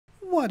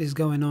What is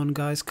going on,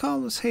 guys?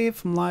 Carlos here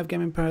from Live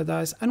Gaming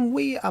Paradise, and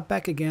we are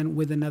back again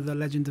with another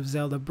Legend of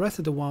Zelda Breath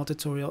of the Wild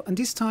tutorial, and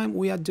this time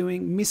we are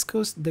doing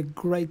Misko's the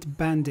Great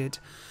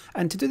Bandit.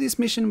 And to do this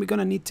mission we're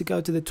gonna need to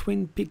go to the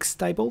Duelling Peaks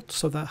Stable,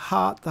 so the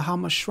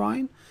Hammer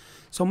Shrine.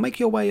 So make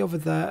your way over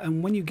there,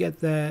 and when you get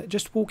there,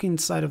 just walk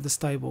inside of the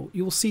stable.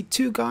 You will see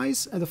two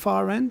guys at the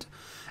far end,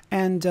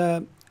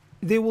 and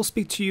they will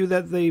speak to you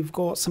that they've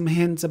got some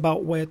hints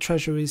about where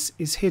treasure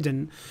is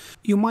hidden.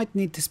 You might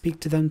need to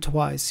speak to them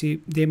twice.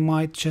 They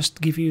might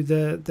just give you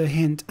the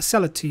hint,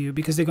 sell it to you,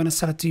 because they're going to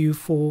sell it to you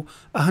for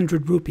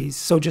 100 rupees.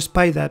 So just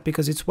pay that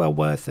because it's well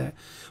worth it.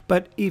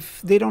 But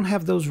if they don't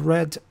have those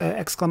red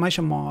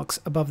exclamation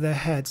marks above their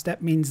heads,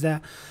 that means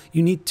that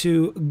you need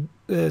to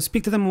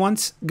speak to them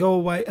once, go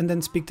away, and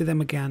then speak to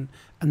them again,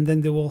 and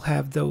then they will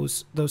have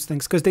those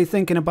things, because they're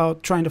thinking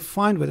about trying to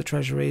find where the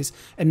treasure is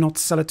and not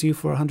sell it to you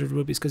for 100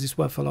 rupees because it's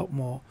worth a lot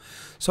more.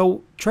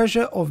 So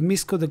treasure of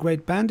Misko the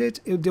Great Bandit,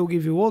 they'll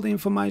give you all the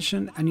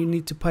information and you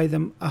need to pay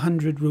them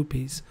 100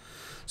 rupees.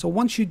 So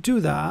once you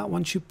do that,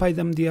 once you pay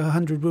them the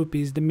 100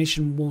 rupees, the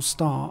mission will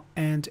start,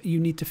 and you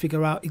need to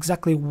figure out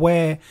exactly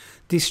where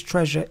this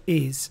treasure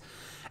is.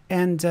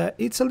 And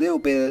it's a little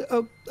bit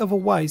of a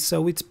way,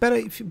 so it's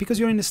better because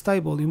you're in the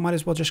stable, you might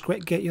as well just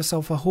get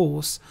yourself a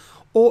horse.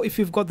 Or if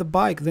you've got the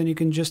bike, then you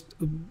can just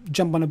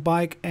jump on a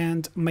bike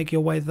and make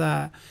your way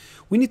there.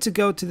 We need to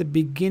go to the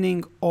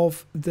beginning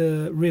of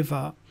the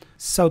river,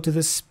 so to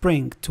the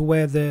spring, to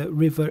where the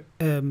river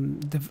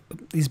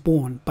is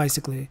born,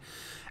 basically.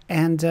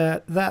 And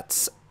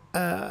that's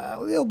a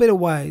little bit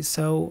away,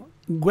 so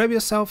grab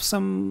yourself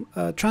some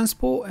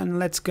transport and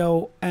let's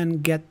go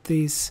and get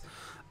this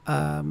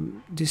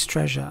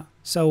treasure.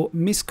 So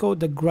Misko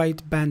the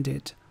Great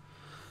Bandit.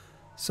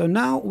 So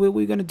now what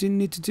we're going to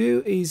need to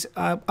do is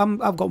I've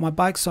got my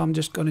bike, so I'm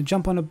just going to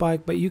jump on a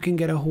bike, but you can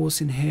get a horse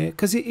in here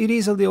because it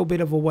is a little bit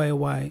of a way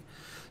away.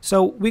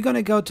 So we're going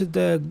to go to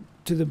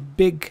the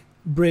big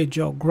bridge,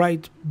 or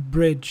great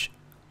bridge,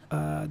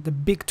 the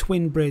big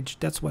twin bridge,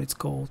 that's what it's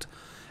called.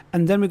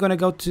 And then we're going to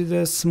go to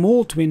the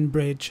small twin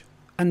bridge,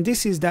 and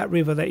this is that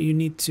river that you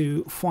need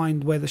to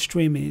find where the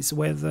stream is,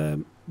 where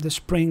the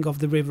spring of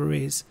the river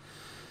is.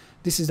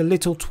 This is the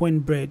little twin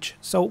bridge.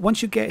 So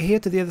once you get here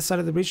to the other side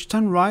of the bridge,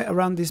 turn right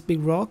around this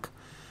big rock,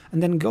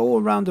 and then go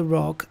around the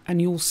rock, and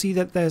you'll see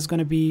that there's going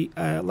to be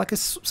like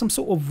some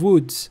sort of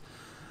woods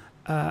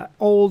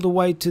all the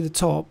way to the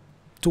top,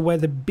 to where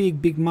the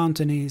big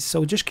mountain is.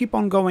 So just keep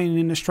on going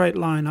in a straight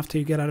line after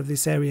you get out of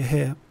this area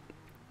here.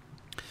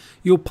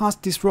 You'll pass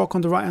this rock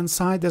on the right hand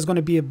side. There's going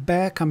to be a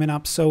bear coming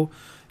up, so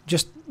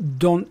just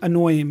don't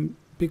annoy him,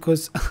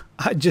 because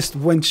I just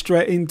went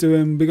straight into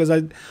him because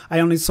I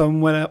only saw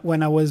him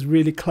when I was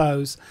really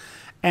close.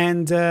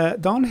 And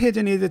don't hit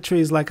any of the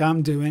trees like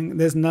I'm doing.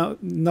 There's no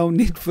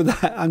need for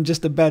that. I'm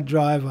just a bad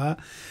driver.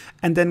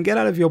 And then get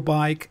out of your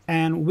bike,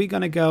 and we're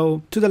going to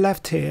go to the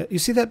left here. You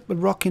see that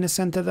rock in the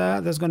center there?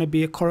 There's going to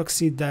be a korok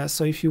seed there.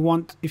 So if you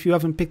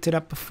haven't picked it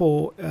up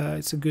before,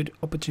 it's a good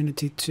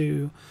opportunity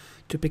to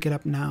pick it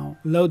up now.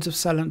 Loads of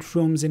silent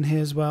rooms in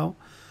here as well.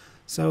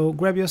 So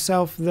grab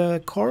yourself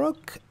the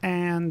korok,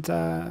 and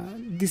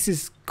this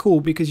is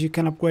cool because you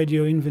can upgrade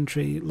your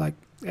inventory, like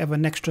have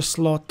an extra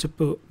slot to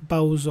put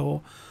bows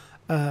or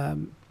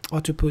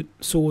to put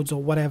swords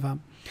or whatever.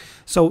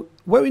 So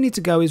where we need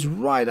to go is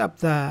right up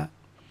there.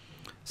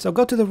 So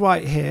go to the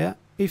right here.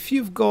 If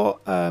you've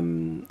got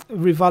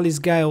Rivali's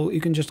Gale,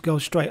 you can just go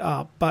straight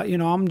up. But you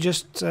know, I'm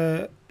just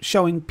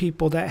showing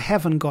people that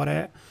haven't got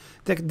it.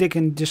 They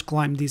can just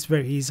climb this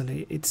very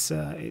easily. It's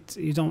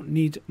you don't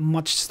need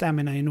much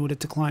stamina in order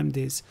to climb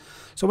this.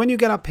 So when you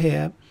get up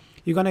here,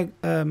 you're gonna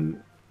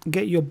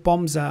get your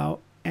bombs out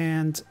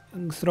and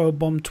throw a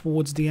bomb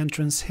towards the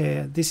entrance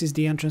here. This is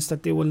the entrance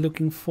that they were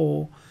looking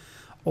for,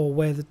 or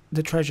where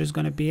the treasure is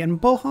gonna be.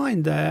 And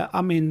behind there,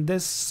 I mean,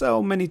 there's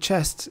so many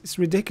chests. It's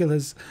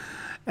ridiculous,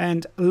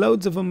 and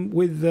loads of them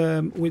with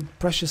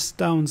precious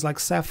stones like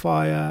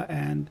sapphire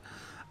and.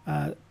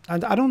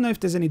 I don't know if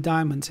there's any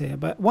diamonds here,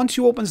 but once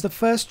you open the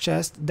first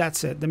chest,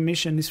 that's it. The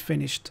mission is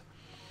finished.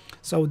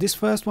 So this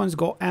first one's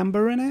got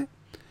amber in it.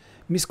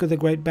 Misko the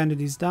Great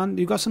Bandit is done.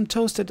 You got some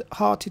toasted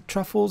hearted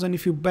truffles, and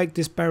if you bake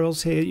these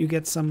barrels here, you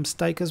get some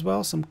steak as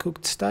well, some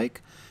cooked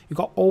steak. You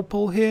got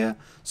opal here,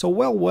 so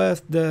well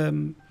worth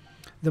the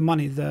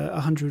money, the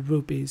 100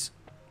 rupees.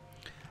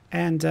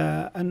 And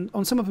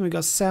on some of them you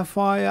got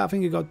sapphire. I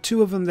think you got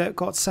two of them that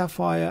got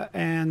sapphire,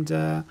 and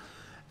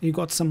you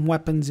got some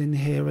weapons in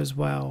here as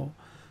well.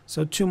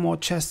 So two more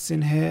chests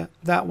in here.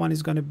 That one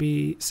is going to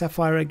be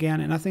sapphire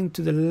again, and I think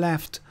to the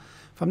left,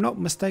 if I'm not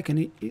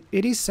mistaken,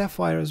 it is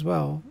sapphire as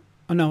well.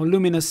 Oh no,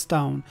 luminous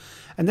stone.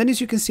 And then as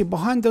you can see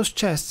behind those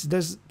chests,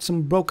 there's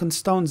some broken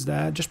stones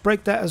there. Just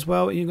break that as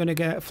well, and you're going to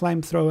get a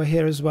flamethrower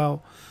here as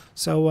well.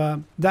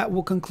 So that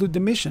will conclude the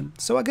mission.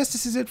 So I guess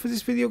this is it for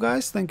this video,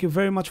 guys. Thank you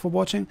very much for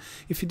watching.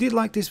 If you did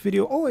like this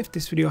video, or if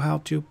this video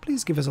helped you,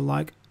 please give us a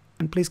like.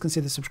 And please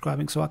consider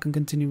subscribing so I can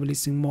continue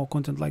releasing more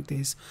content like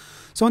this.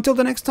 So until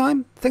the next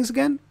time, thanks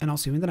again, and I'll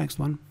see you in the next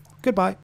one. Goodbye.